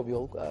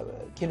antimicrobial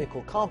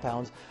chemical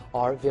compounds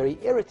are very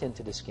irritant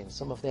to the skin,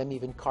 some of them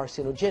even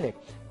carcinogenic.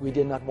 We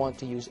did not want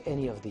to use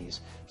any of these.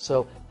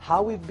 So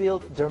how we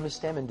built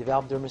Dermastem and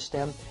developed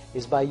Dermastem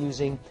is by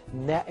using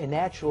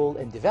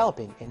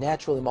developing a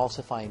natural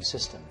emulsifying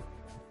system.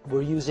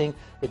 We're using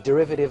a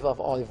derivative of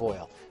olive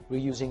oil.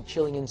 We're using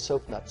Chilean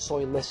soap nut,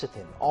 soy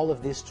lecithin, all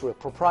of this through a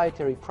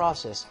proprietary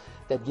process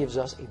that gives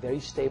us a very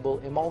stable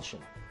emulsion.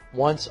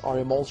 Once our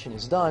emulsion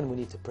is done, we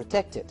need to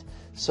protect it.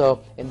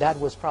 And that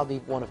was probably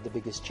one of the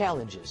biggest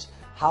challenges.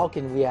 How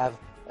can we have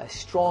a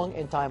strong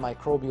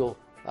antimicrobial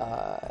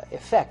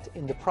effect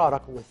in the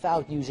product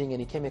without using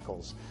any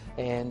chemicals?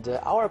 And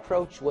our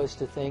approach was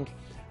to think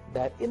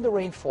that in the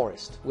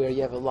rainforest, where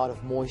you have a lot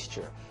of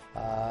moisture,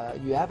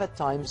 you have at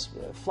times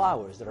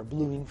flowers that are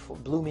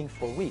blooming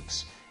for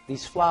weeks.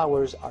 These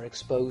flowers are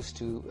exposed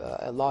to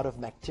a lot of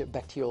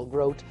bacterial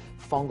growth,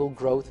 fungal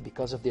growth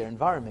because of their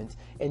environment,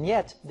 and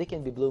yet they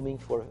can be blooming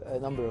for a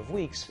number of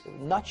weeks,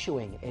 not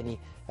showing any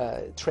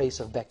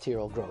trace of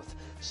bacterial growth.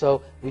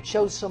 So we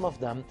chose some of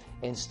them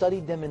and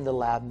studied them in the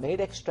lab, made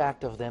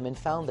extract of them, and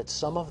found that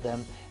some of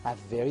them have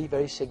very,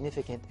 very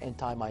significant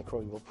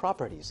antimicrobial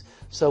properties.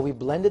 So we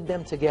blended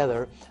them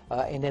together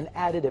and then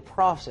added a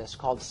process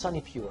called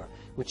SoniPure,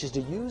 which is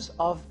the use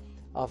of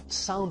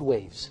sound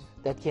waves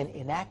that can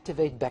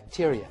inactivate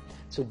bacteria.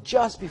 So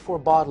just before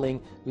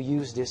bottling, we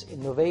use this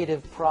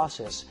innovative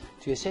process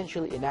to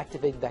essentially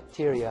inactivate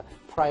bacteria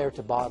prior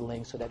to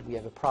bottling so that we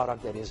have a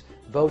product that is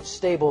both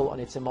stable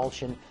on its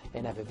emulsion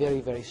and have a very,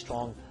 very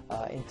strong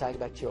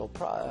antibacterial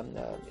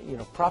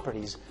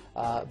properties,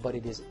 but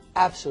it is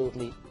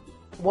absolutely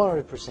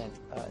 100%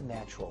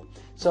 natural.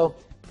 So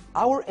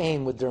our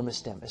aim with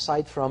Dermastem,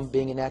 aside from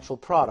being a natural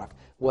product,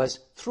 was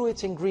through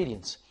its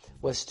ingredients,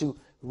 was to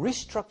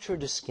restructure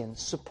the skin,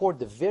 support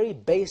the very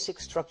basic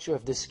structure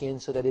of the skin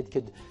so that it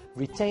could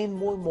retain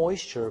more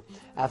moisture,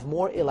 have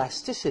more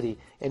elasticity,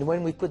 and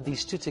when we put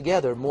these two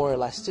together, more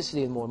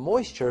elasticity and more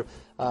moisture,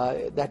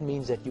 that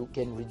means that you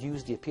can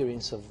reduce the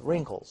appearance of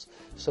wrinkles.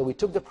 So we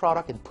took the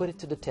product and put it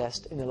to the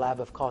test in the lab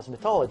of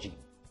cosmetology.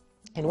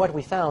 And what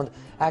we found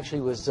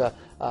actually was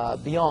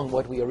beyond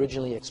what we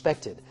originally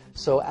expected.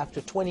 So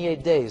after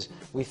 28 days,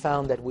 we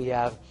found that we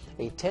have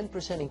a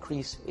 10%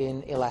 increase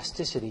in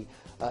elasticity,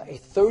 a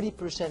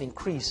 30%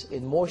 increase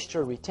in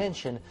moisture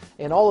retention,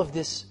 and all of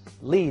this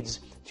leads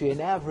to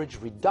an average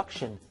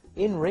reduction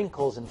in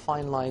wrinkles and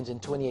fine lines in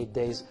 28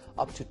 days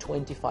up to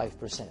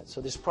 25%.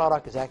 So this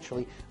product is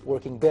actually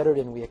working better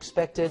than we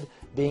expected.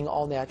 Being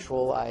all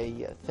natural,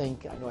 I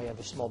know I have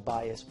a small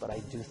bias, but I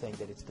do think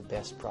that it's the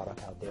best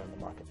product out there in the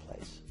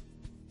marketplace.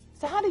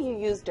 So how do you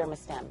use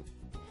Dermastem?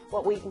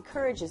 What we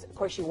encourage is, of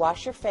course, you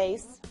wash your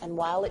face, and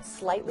while it's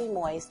slightly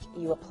moist,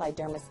 you apply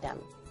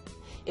Dermastem.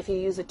 If you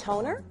use a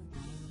toner,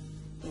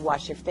 you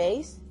wash your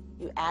face,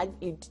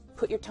 you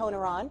put your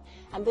toner on,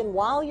 and then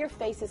while your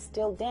face is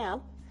still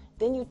damp,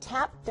 then you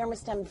tap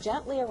Dermastem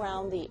gently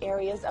around the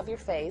areas of your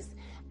face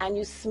and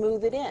you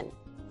smooth it in.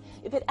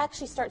 If it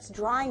actually starts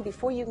drying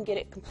before you can get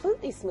it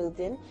completely smoothed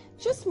in,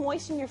 just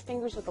moisten your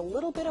fingers with a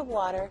little bit of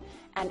water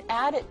and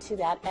add it to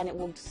that, and it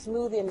will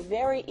smooth in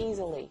very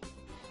easily.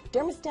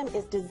 Dermastem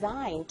is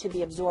designed to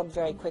be absorbed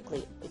very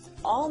quickly. It's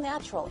all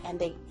natural, and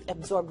they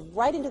absorb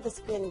right into the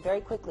skin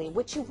very quickly,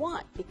 which you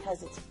want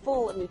because it's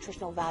full of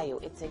nutritional value.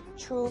 It's a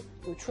true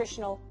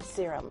nutritional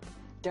serum,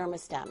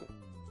 Dermastem.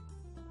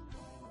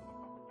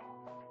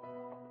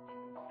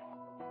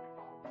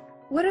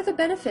 What are the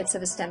benefits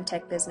of a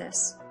Stemtech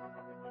business?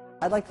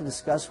 I'd like to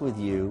discuss with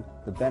you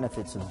the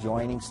benefits of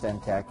joining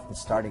Stemtech and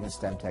starting a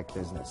Stemtech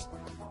business.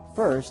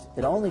 First,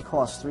 it only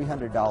costs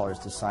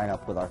 $300 to sign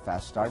up with our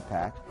Fast Start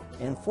Pack,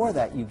 and for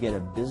that you get a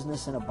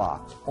business in a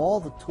box. All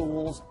the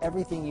tools,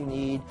 everything you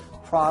need,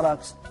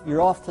 products,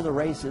 you're off to the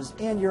races,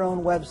 and your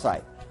own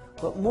website.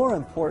 But more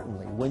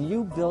importantly, when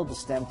you build a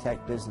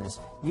Stemtech business,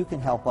 you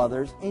can help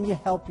others and you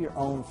help your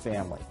own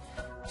family.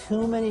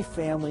 Too many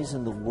families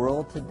in the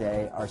world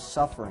today are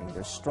suffering,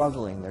 they're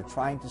struggling, they're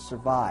trying to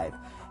survive,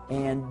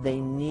 and they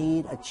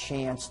need a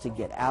chance to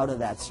get out of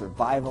that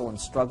survival and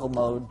struggle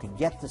mode, to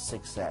get to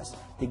success,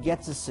 to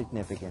get to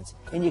significance,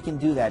 and you can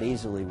do that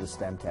easily with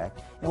Stemtech.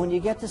 And when you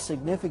get to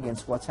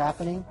significance, what's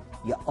happening?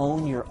 You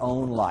own your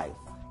own life.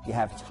 You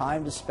have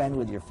time to spend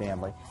with your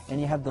family, and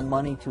you have the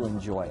money to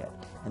enjoy it.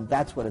 And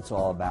that's what it's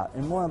all about.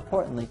 And more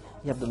importantly,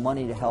 you have the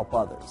money to help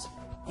others.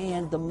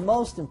 And the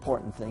most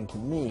important thing to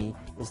me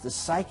is the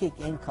psychic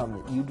income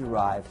that you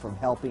derive from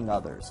helping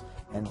others.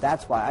 And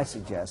that's why I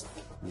suggest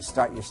you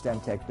start your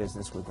Stemtech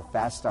business with the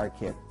Fast Start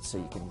Kit so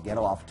you can get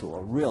off to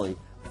a really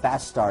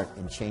fast start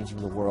in changing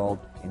the world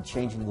and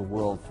changing the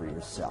world for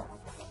yourself.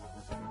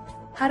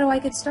 How do I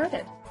get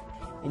started?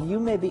 And you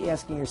may be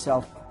asking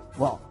yourself,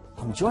 well,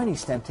 I'm joining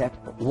Stemtech,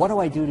 but what do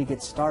I do to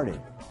get started?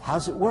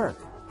 How's it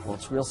work? Well,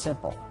 it's real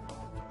simple.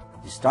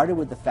 You started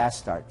with the Fast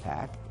Start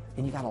Pack,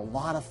 and you got a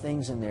lot of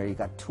things in there. You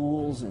got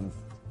tools and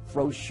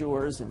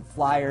brochures and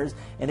flyers,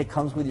 and it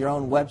comes with your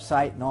own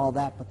website and all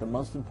that, but the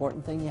most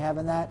important thing you have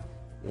in that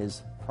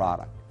is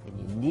product. And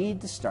you need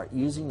to start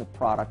using the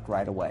product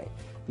right away,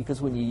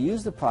 because when you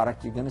use the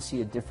product, you're going to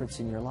see a difference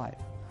in your life.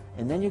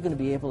 And then you're going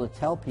to be able to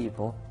tell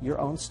people your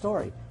own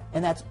story.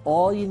 And that's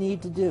all you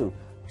need to do.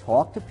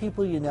 Talk to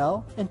people you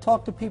know and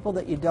talk to people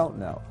that you don't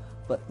know.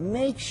 But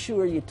make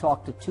sure you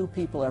talk to 2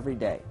 people every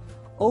day.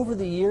 Over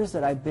the years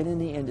that I've been in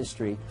the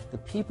industry, the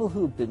people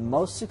who've been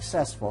most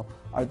successful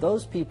are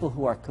those people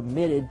who are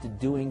committed to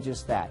doing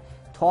just that.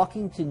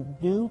 Talking to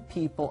new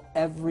people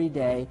every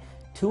day.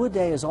 2 a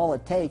day is all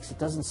it takes. It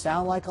doesn't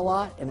sound like a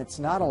lot, and it's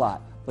not a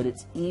lot, but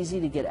it's easy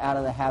to get out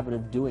of the habit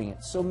of doing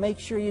it. So make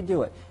sure you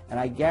do it, and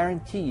I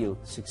guarantee you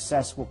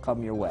success will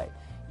come your way.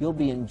 You'll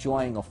be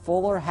enjoying a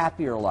fuller,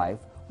 happier life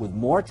with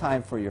more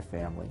time for your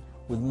family,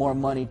 with more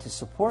money to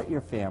support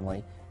your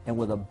family, and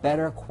with a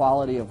better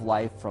quality of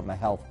life from a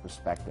health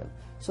perspective.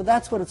 So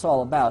that's what it's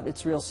all about.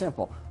 It's real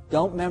simple.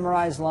 Don't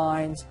memorize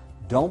lines.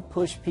 Don't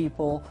push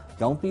people.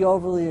 Don't be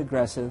overly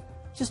aggressive.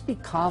 Just be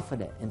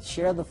confident and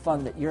share the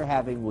fun that you're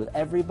having with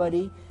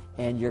everybody,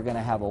 and you're going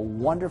to have a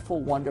wonderful,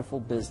 wonderful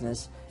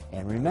business.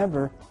 And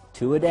remember,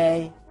 2 a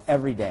day,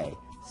 every day.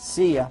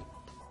 See ya.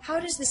 How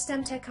does the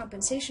Stemtech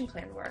compensation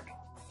plan work?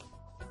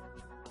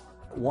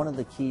 One of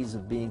the keys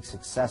of being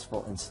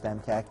successful in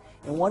Stemtech,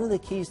 and one of the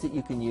keys that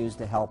you can use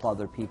to help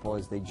other people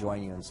as they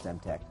join you in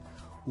Stemtech.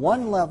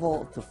 One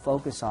level to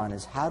focus on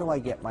is, how do I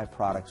get my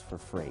products for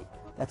free?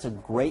 That's a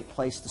great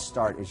place to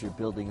start as you're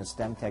building a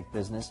Stemtech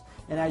business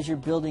and as you're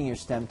building your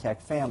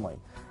Stemtech family.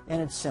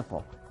 And it's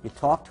simple. You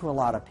talk to a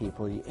lot of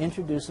people, you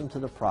introduce them to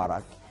the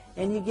product,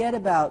 and you get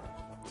about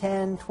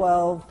 10,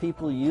 12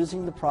 people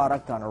using the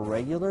product on a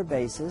regular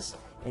basis,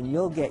 and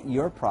you'll get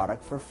your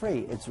product for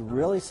free. It's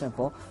really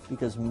simple,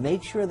 because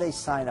make sure they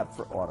sign up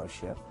for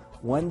AutoShip.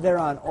 when they're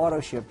on auto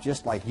ship,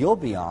 just like you'll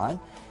be on,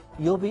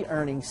 you'll be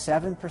earning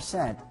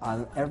 7%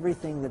 on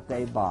everything that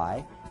they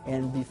buy,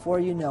 and before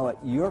you know it,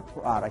 your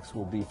products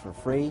will be for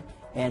free,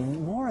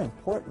 and more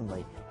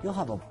importantly, you'll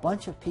have a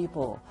bunch of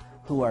people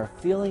who are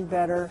feeling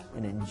better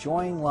and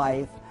enjoying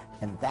life,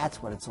 and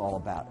that's what it's all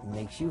about. It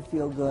makes you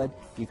feel good.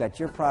 You got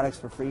your products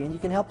for free, and you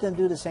can help them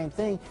do the same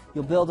thing.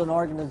 You'll build an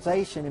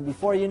organization, and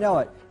before you know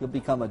it, you'll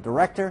become a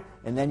director,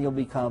 and then you'll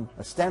become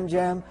a STEM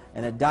gem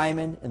and a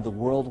diamond, and the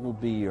world will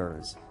be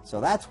yours.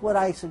 So that's what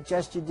I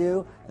suggest you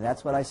do, and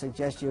that's what I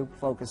suggest you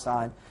focus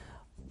on.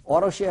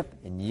 Auto ship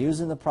and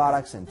using the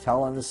products and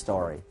telling the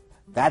story.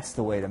 That's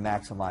the way to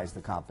maximize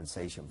the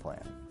compensation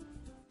plan.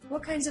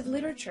 What kinds of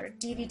literature,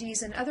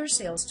 DVDs, and other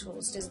sales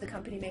tools does the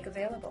company make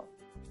available?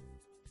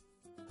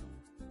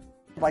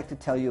 I'd like to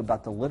tell you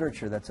about the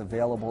literature that's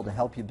available to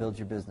help you build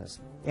your business.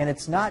 And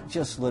it's not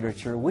just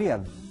literature. We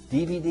have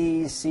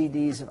DVDs,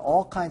 CDs, and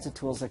all kinds of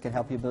tools that can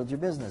help you build your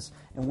business.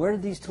 And where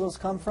did these tools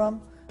come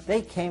from?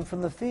 They came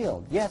from the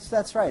field. Yes,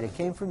 that's right. It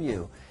came from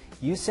you.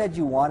 You said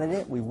you wanted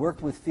it. We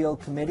worked with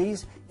field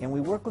committees, and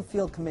we work with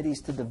field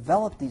committees to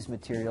develop these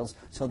materials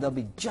so they'll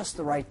be just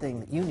the right thing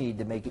that you need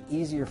to make it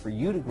easier for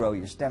you to grow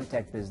your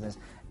Stemtech business,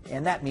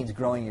 and that means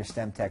growing your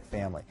Stemtech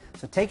family.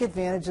 So take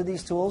advantage of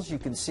these tools. You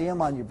can see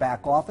them on your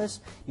back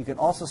office. You can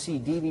also see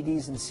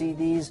DVDs and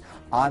CDs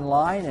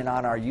online and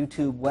on our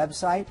YouTube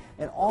website,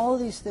 and all of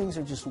these things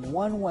are just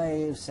one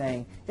way of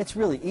saying it's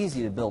really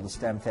easy to build a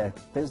Stemtech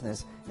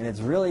business, and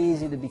it's really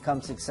easy to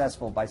become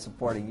successful by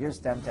supporting your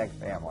Stemtech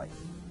family.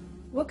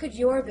 What could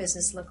your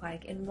business look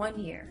like in 1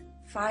 year,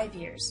 5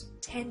 years,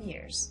 10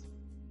 years?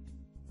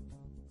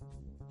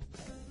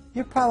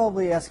 You're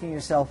probably asking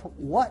yourself,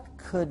 what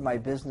could my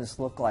business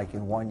look like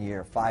in 1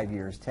 year, 5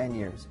 years, 10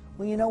 years?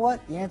 Well, you know what?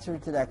 The answer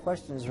to that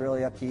question is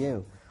really up to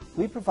you.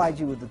 We provide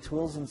you with the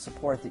tools and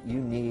support that you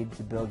need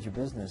to build your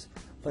business,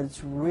 but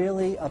it's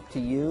really up to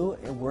you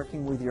in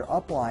working with your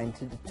upline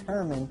to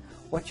determine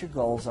what your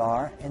goals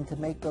are and to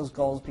make those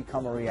goals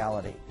become a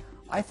reality.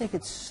 I think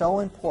it's so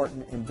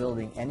important in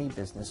building any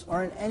business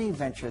or in any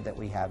venture that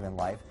we have in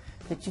life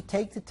that you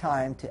take the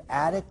time to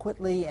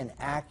adequately and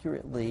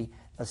accurately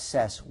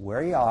assess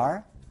where you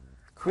are,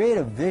 create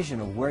a vision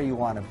of where you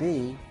want to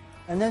be,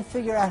 and then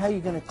figure out how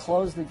you're going to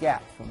close the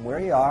gap from where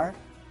you are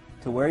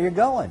to where you're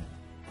going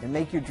and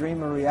make your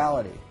dream a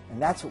reality. And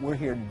that's what we're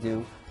here to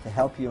do, to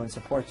help you and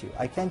support you.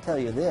 I can tell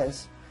you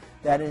this,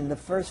 that in the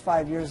first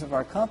 5 years of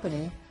our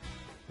company,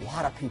 a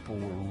lot of people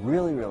were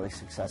really, really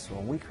successful.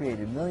 And we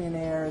created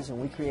millionaires, and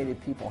we created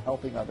people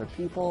helping other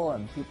people,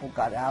 and people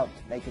got out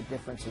to make a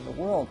difference in the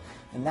world.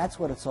 And that's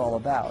what it's all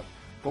about.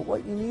 But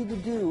what you need to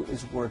do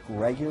is work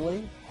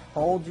regularly,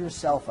 hold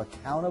yourself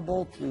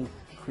accountable to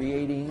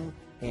creating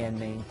and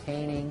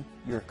maintaining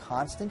your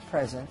constant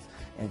presence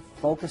and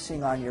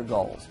focusing on your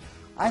goals.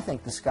 I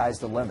think the sky's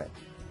the limit.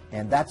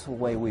 And that's the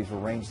way we've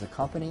arranged the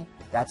company.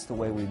 That's the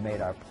way we've made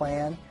our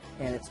plan.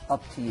 And it's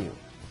up to you.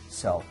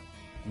 So,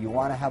 you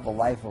want to have a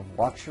life of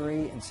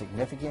luxury and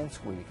significance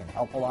where you can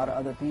help a lot of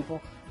other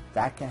people?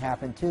 That can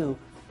happen too,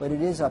 but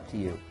it is up to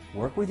you.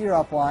 Work with your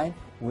upline.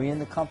 We in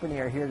the company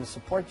are here to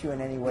support you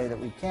in any way that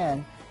we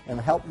can and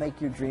help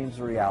make your dreams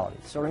a reality.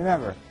 So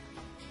remember,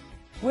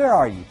 where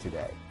are you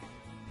today?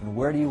 And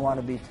where do you want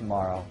to be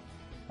tomorrow?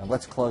 And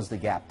let's close the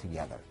gap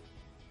together.